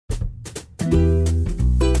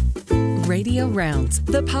Radio Rounds,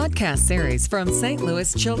 the podcast series from St.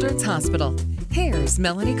 Louis Children's Hospital. Here's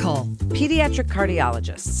Melanie Cole. Pediatric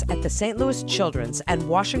cardiologists at the St. Louis Children's and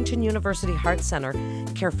Washington University Heart Center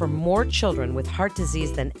care for more children with heart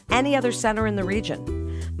disease than any other center in the region.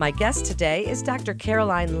 My guest today is Dr.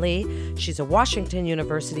 Caroline Lee. She's a Washington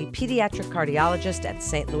University pediatric cardiologist at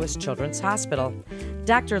St. Louis Children's Hospital.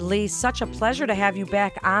 Dr. Lee, such a pleasure to have you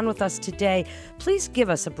back on with us today. Please give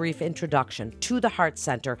us a brief introduction to the Heart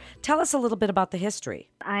Center. Tell us a little bit about the history.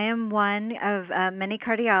 I am one of many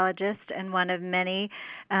cardiologists and one of many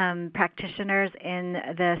practitioners in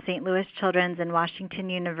the St. Louis Children's and Washington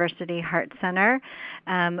University Heart Center.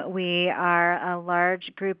 We are a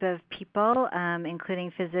large group of people,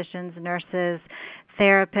 including physicians, nurses,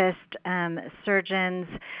 therapists, surgeons,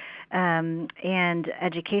 and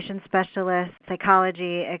education specialists,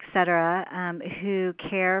 psychology, etc., who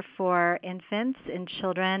care for infants and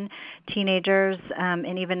children, teenagers,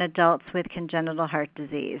 and even adults with congenital heart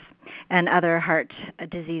disease and other heart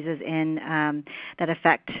diseases that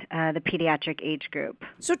affect the pediatric age group.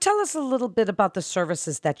 So tell us a little bit about the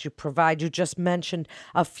services that you provide. You just mentioned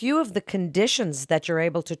a few of the conditions that you're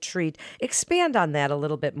able to treat. Expand on that a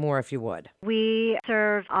little bit more, if you would. We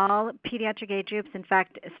serve all pediatric age groups, in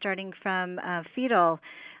fact, starting from fetal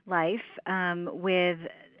life with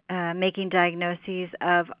making diagnoses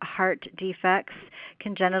of heart defects.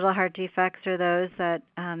 Congenital heart defects are those that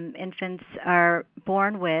infants are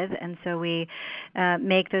born with, and so we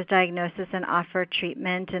make those diagnoses and offer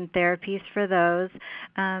treatment and therapies for those.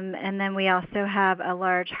 And then we also have a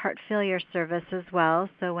large heart failure service as well.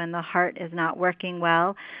 So when the heart is not working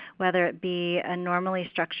well, whether it be a normally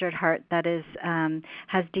structured heart that is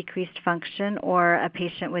has decreased function or a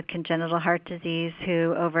patient with congenital heart disease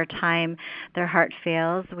who over time their heart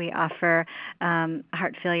fails, we offer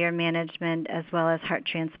heart failure management as well as heart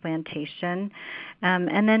transplantation.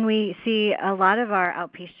 And then we see a lot of our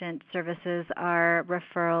outpatient services are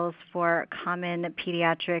referrals for common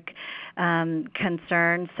pediatric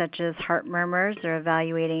concerns such as heart murmurs or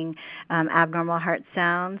evaluating abnormal heart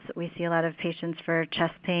sounds. We see a lot of patients for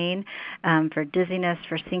chest pain, for dizziness,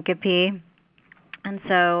 for syncope. And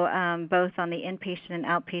so both on the inpatient and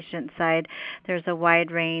outpatient side, there's a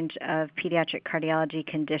wide range of pediatric cardiology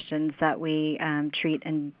conditions that we treat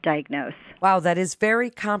and diagnose. Wow, that is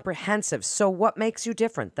very comprehensive. So what makes you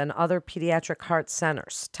different than other pediatric heart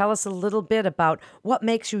centers? Tell us a little bit about what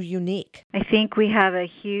makes you unique. I think we have a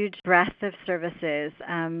huge breadth of services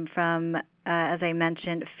from as I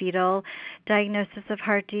mentioned, fetal diagnosis of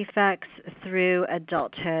heart defects through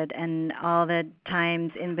adulthood and all the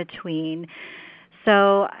times in between.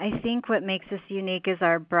 So I think what makes us unique is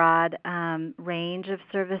our broad range of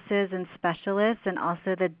services and specialists and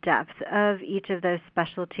also the depth of each of those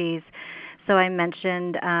specialties. So I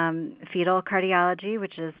mentioned fetal cardiology,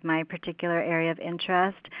 which is my particular area of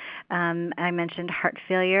interest. I mentioned heart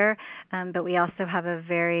failure, but we also have a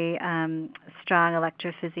very strong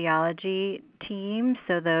electrophysiology team.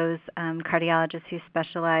 So those cardiologists who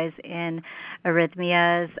specialize in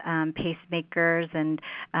arrhythmias, pacemakers, and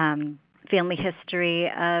family history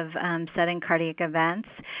of sudden cardiac events.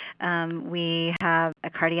 We have a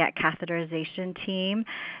cardiac catheterization team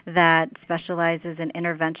that specializes in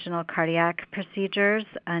interventional cardiac procedures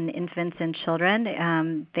on infants and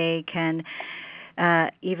children. They can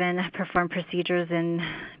even perform procedures in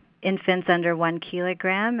infants under 1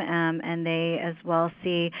 kilogram, and they as well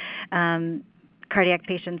see cardiac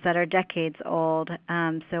patients that are decades old,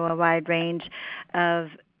 so a wide range of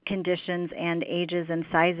conditions and ages and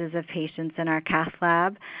sizes of patients in our cath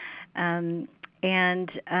lab. And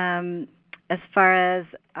as far as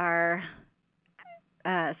our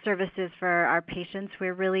services for our patients,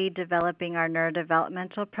 we're really developing our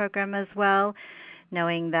neurodevelopmental program as well,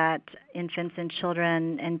 knowing that infants and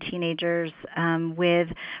children and teenagers with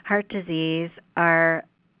heart disease are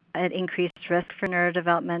at increased risk for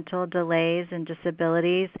neurodevelopmental delays and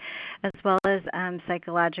disabilities, as well as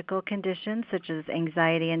psychological conditions such as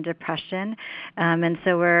anxiety and depression. And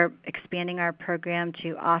so we're expanding our program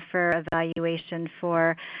to offer evaluation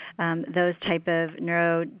for those type of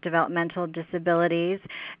neurodevelopmental disabilities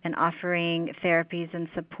and offering therapies and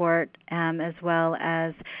support, as well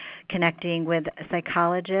as connecting with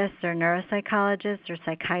psychologists or neuropsychologists or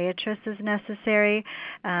psychiatrists as necessary,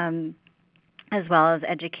 as well as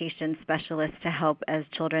education specialists to help as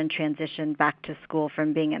children transition back to school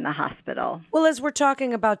from being in the hospital. Well, as we're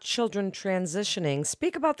talking about children transitioning,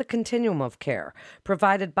 speak about the continuum of care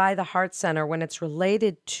provided by the Heart Center when it's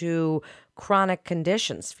related to chronic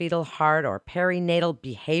conditions, fetal heart or perinatal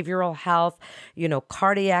behavioral health,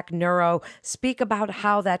 cardiac neuro. Speak about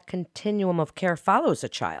how that continuum of care follows a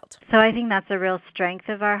child. So I think that's a real strength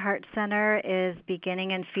of our Heart Center is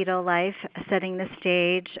beginning in fetal life, setting the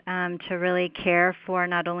stage to really care for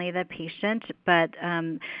not only the patient but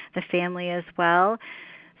the family as well.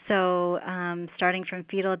 So starting from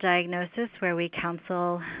fetal diagnosis, where we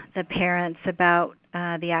counsel the parents about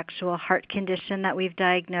the actual heart condition that we've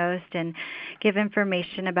diagnosed and give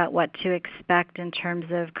information about what to expect in terms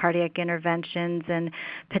of cardiac interventions and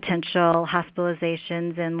potential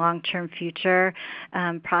hospitalizations and long-term future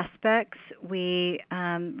prospects. We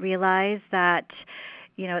realize that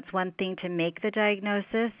it's one thing to make the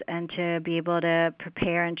diagnosis and to be able to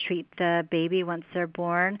prepare and treat the baby once they're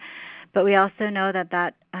born. But we also know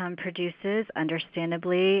that produces,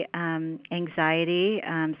 understandably, anxiety,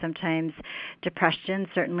 sometimes depression,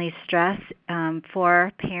 certainly stress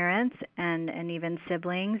for parents and even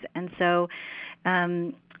siblings. And so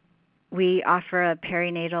we offer a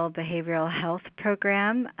perinatal behavioral health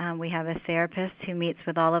program. We have a therapist who meets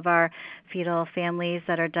with all of our fetal families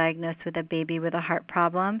that are diagnosed with a baby with a heart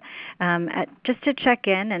problem, just to check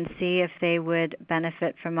in and see if they would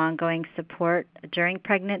benefit from ongoing support during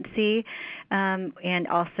pregnancy and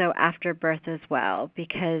also after birth as well,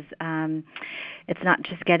 because it's not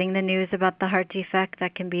just getting the news about the heart defect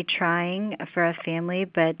that can be trying for a family,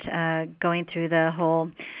 but going through the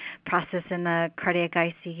whole process in the cardiac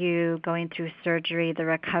ICU, going through surgery, the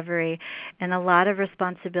recovery, and a lot of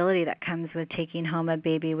responsibility that comes with taking home a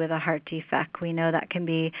baby with a heart defect. We know that can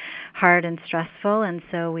be hard and stressful, and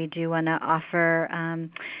so we do want to offer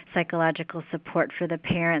psychological support for the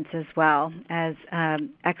parents as well as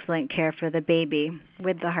excellent care for the baby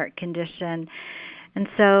with the heart condition. And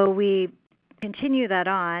so we continue that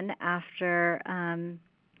on after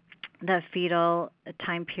the fetal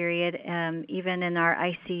time period, even in our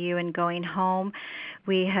ICU and going home.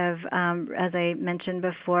 We have, as I mentioned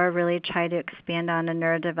before, really tried to expand on a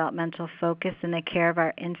neurodevelopmental focus in the care of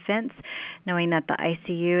our infants, knowing that the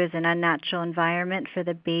ICU is an unnatural environment for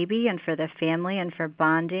the baby and for the family and for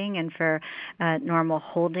bonding and for normal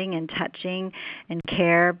holding and touching and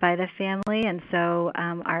care by the family. And so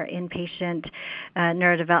our inpatient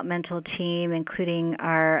neurodevelopmental team, including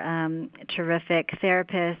our terrific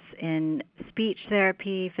therapists in speech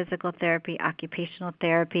therapy, physical therapy, occupational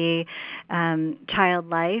therapy, child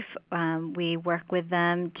life. We work with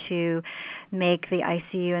them to make the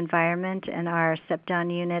ICU environment and our step-down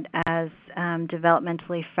unit as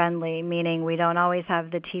developmentally friendly, meaning we don't always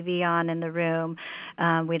have the TV on in the room.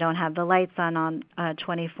 We don't have the lights on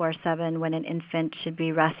 24/7 when an infant should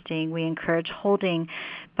be resting. We encourage holding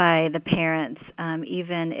by the parents,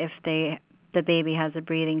 even if the baby has a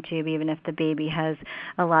breathing tube, even if the baby has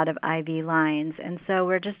a lot of IV lines. And so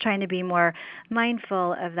we're just trying to be more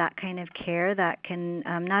mindful of that kind of care that can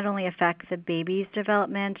not only affect the baby's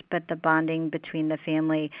development, but the bonding between the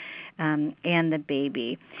family and the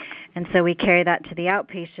baby. And so we carry that to the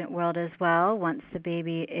outpatient world as well. Once the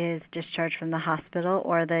baby is discharged from the hospital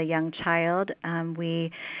or the young child,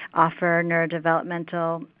 we offer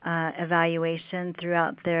neurodevelopmental evaluation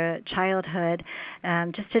throughout their childhood,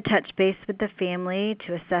 just to touch base with the family,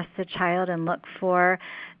 to assess the child and look for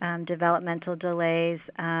developmental delays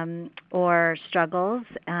or struggles.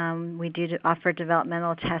 We do offer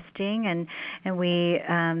developmental testing, and we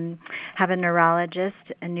have a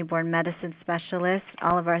neurologist, a newborn medicine specialist,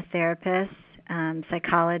 all of our therapists,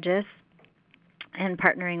 psychologists, and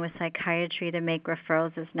partnering with psychiatry to make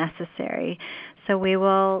referrals as necessary. So we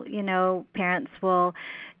will, parents will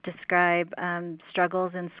describe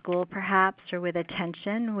struggles in school perhaps or with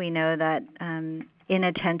attention. We know that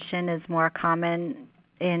inattention is more common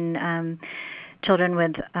in children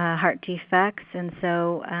with heart defects, and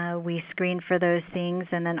so we screen for those things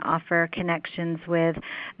and then offer connections with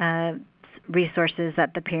resources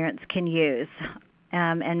that the parents can use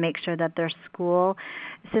and make sure that their school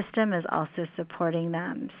system is also supporting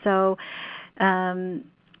them. So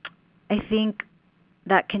I think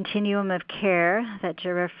that continuum of care that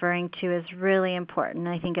you're referring to is really important.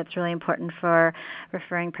 I think it's really important for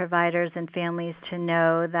referring providers and families to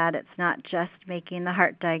know that it's not just making the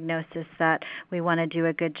heart diagnosis that we want to do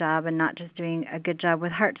a good job and not just doing a good job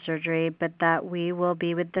with heart surgery, but that we will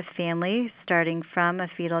be with the family starting from a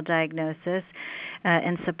fetal diagnosis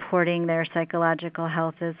and supporting their psychological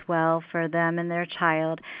health as well for them and their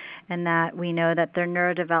child, and that we know that their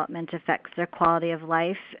neurodevelopment affects their quality of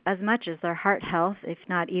life as much as their heart health, if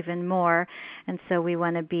not even more, and so we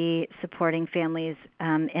want to be supporting families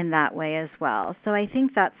in that way as well. So I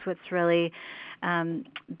think that's what's really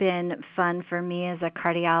been fun for me as a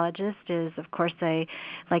cardiologist is, of course, I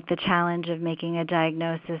like the challenge of making a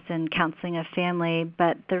diagnosis and counseling a family,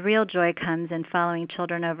 but the real joy comes in following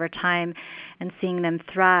children over time and seeing them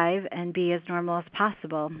thrive and be as normal as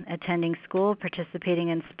possible, attending school, participating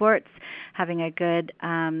in sports, having a good,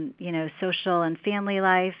 social and family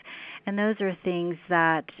life. And those are things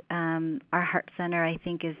that our Heart Center, I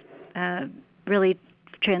think, is really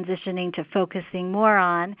transitioning to focusing more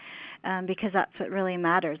on because that's what really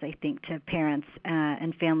matters, I think, to parents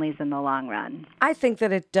and families in the long run. I think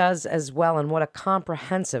that it does as well, and what a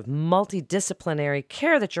comprehensive, multidisciplinary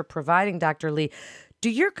care that you're providing, Dr. Lee. Do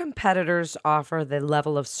your competitors offer the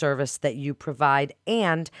level of service that you provide,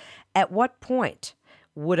 and at what point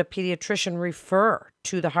would a pediatrician refer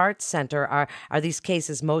to the Heart Center? Are these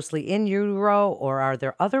cases mostly in utero, or are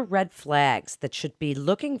there other red flags that should be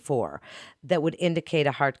looking for that would indicate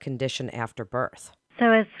a heart condition after birth?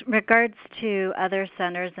 So as regards to other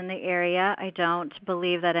centers in the area, I don't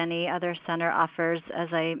believe that any other center offers,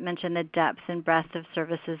 as I mentioned, the depth and breadth of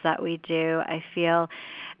services that we do. I feel,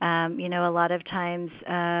 a lot of times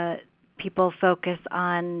people focus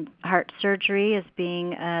on heart surgery as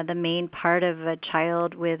being the main part of a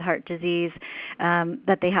child with heart disease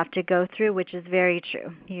that they have to go through, which is very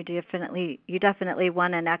true. You definitely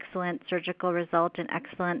want an excellent surgical result and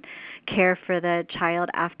excellent care for the child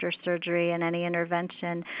after surgery and any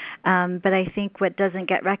intervention. But I think what doesn't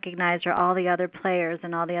get recognized are all the other players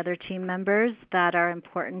and all the other team members that are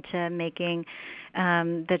important to making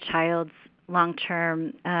the child's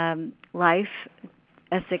long-term life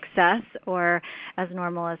a success or as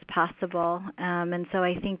normal as possible. And so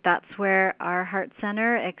I think that's where our Heart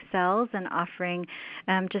Center excels in offering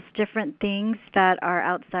just different things that are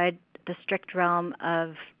outside the strict realm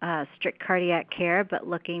of strict cardiac care, but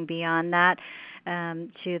looking beyond that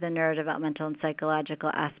to the neurodevelopmental and psychological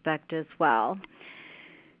aspect as well.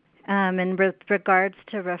 And with regards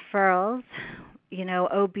to referrals,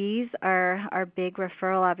 OBs are our big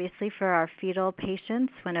referral, obviously, for our fetal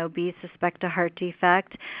patients when OBs suspect a heart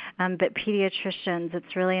defect. But pediatricians,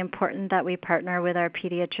 it's really important that we partner with our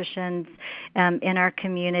pediatricians in our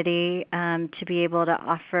community to be able to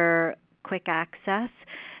offer quick access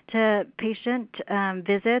to patient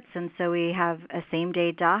visits, and so we have a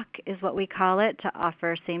same-day doc is what we call it, to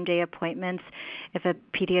offer same-day appointments if a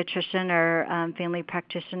pediatrician or family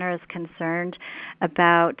practitioner is concerned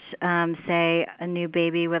about, say, a new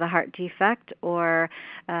baby with a heart defect or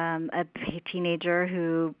a teenager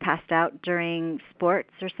who passed out during sports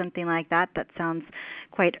or something like that. That sounds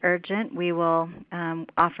quite urgent. We will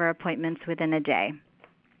offer appointments within a day.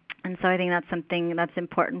 And so I think that's something that's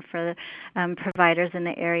important for providers in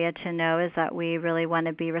the area to know, is that we really want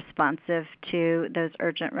to be responsive to those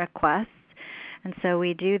urgent requests. And so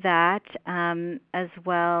we do that as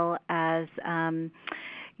well as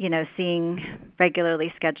seeing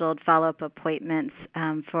regularly scheduled follow-up appointments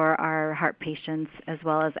for our heart patients, as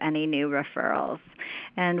well as any new referrals.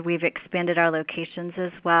 And we've expanded our locations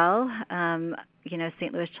as well.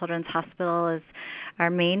 St. Louis Children's Hospital is our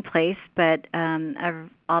main place, but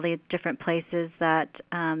all the different places that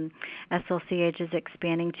SLCH is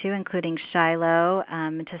expanding to, including Shiloh,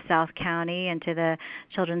 to South County, and to the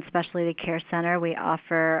Children's Specialty Care Center. We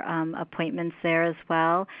offer appointments there as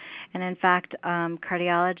well. And in fact,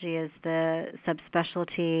 cardiology is the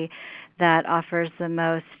subspecialty that offers the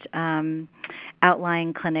most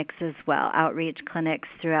outlying clinics as well, outreach clinics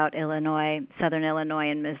throughout Illinois, Southern Illinois,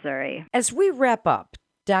 and Missouri. As we wrap up,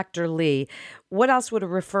 Dr. Lee, what else would a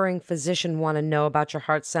referring physician want to know about your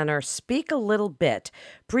Heart Center? Speak a little bit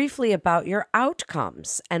briefly about your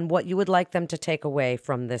outcomes and what you would like them to take away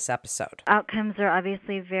from this episode. Outcomes are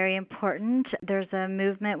obviously very important. There's a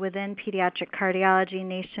movement within pediatric cardiology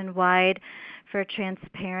nationwide for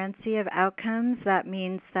transparency of outcomes. That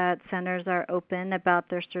means that centers are open about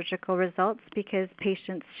their surgical results because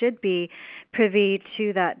patients should be privy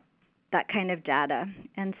to that kind of data.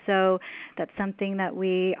 And so that's something that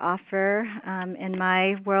we offer in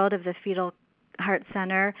my world of the Fetal Heart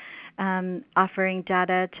Center, offering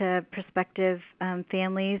data to prospective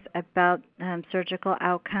families about surgical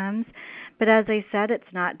outcomes. But as I said,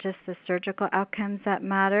 it's not just the surgical outcomes that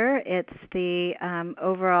matter. It's the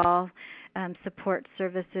overall support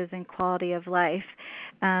services and quality of life.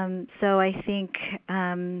 So I think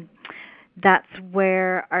that's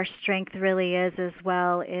where our strength really is as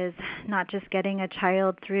well, is not just getting a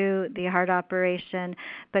child through the heart operation,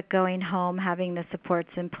 but going home, having the supports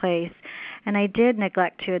in place. And I did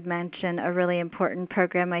neglect to mention a really important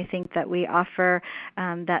program I think that we offer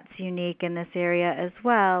that's unique in this area as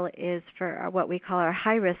well, is for what we call our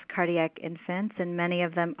high-risk cardiac infants, and many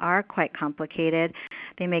of them are quite complicated.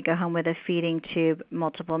 They may go home with a feeding tube,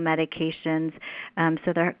 multiple medications,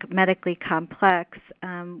 so they're medically complex.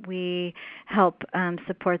 We help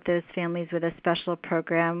support those families with a special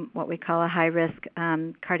program, what we call a high-risk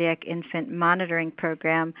cardiac infant monitoring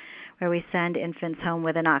program, where we send infants home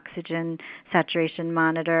with an oxygen saturation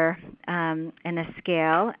monitor and a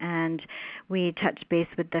scale, and we touch base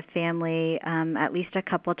with the family at least a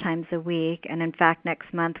couple times a week. And in fact,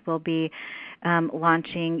 next month we'll be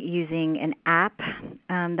launching using an app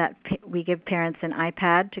that we give parents an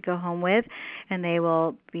iPad to go home with, and they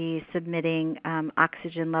will be submitting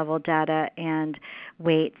oxygen level data and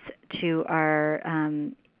weights to our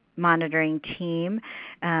monitoring team.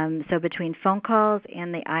 So between phone calls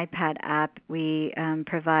and the iPad app, we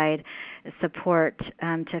provide support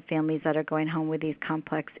to families that are going home with these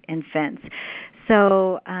complex infants.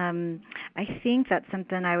 So I think that's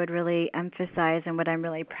something I would really emphasize, and what I'm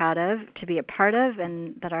really proud of to be a part of,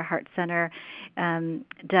 and that our Heart Center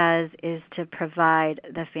does, is to provide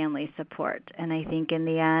the family support. And I think in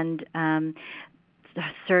the end, the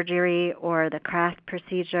surgery or the craft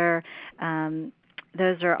procedure,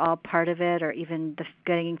 those are all part of it, or even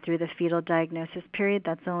getting through the fetal diagnosis period.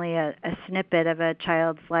 That's only a snippet of a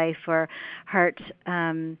child's life or heart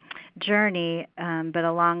journey, but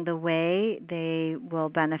along the way they will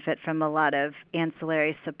benefit from a lot of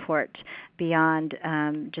ancillary support beyond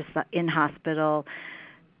just the in-hospital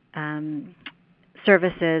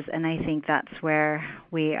services, and I think that's where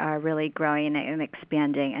we are really growing and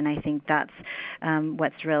expanding, and I think that's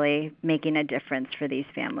what's really making a difference for these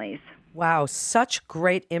families. Wow, such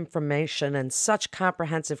great information and such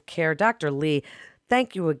comprehensive care. Dr. Lee,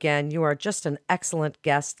 thank you again. You are just an excellent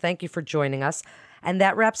guest. Thank you for joining us. And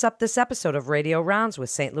that wraps up this episode of Radio Rounds with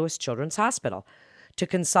St. Louis Children's Hospital. To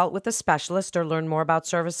consult with a specialist or learn more about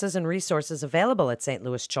services and resources available at St.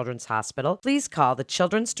 Louis Children's Hospital, please call the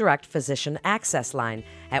Children's Direct Physician Access Line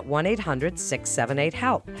at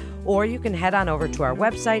 1-800-678-HELP. Or you can head on over to our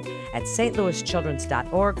website at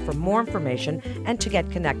stlouischildrens.org for more information and to get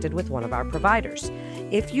connected with one of our providers.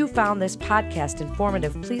 If you found this podcast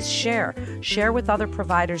informative, please share. Share with other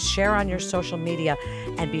providers, share on your social media,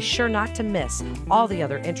 and be sure not to miss all the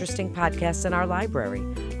other interesting podcasts in our library.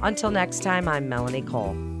 Until next time, I'm Melanie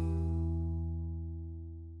Cole.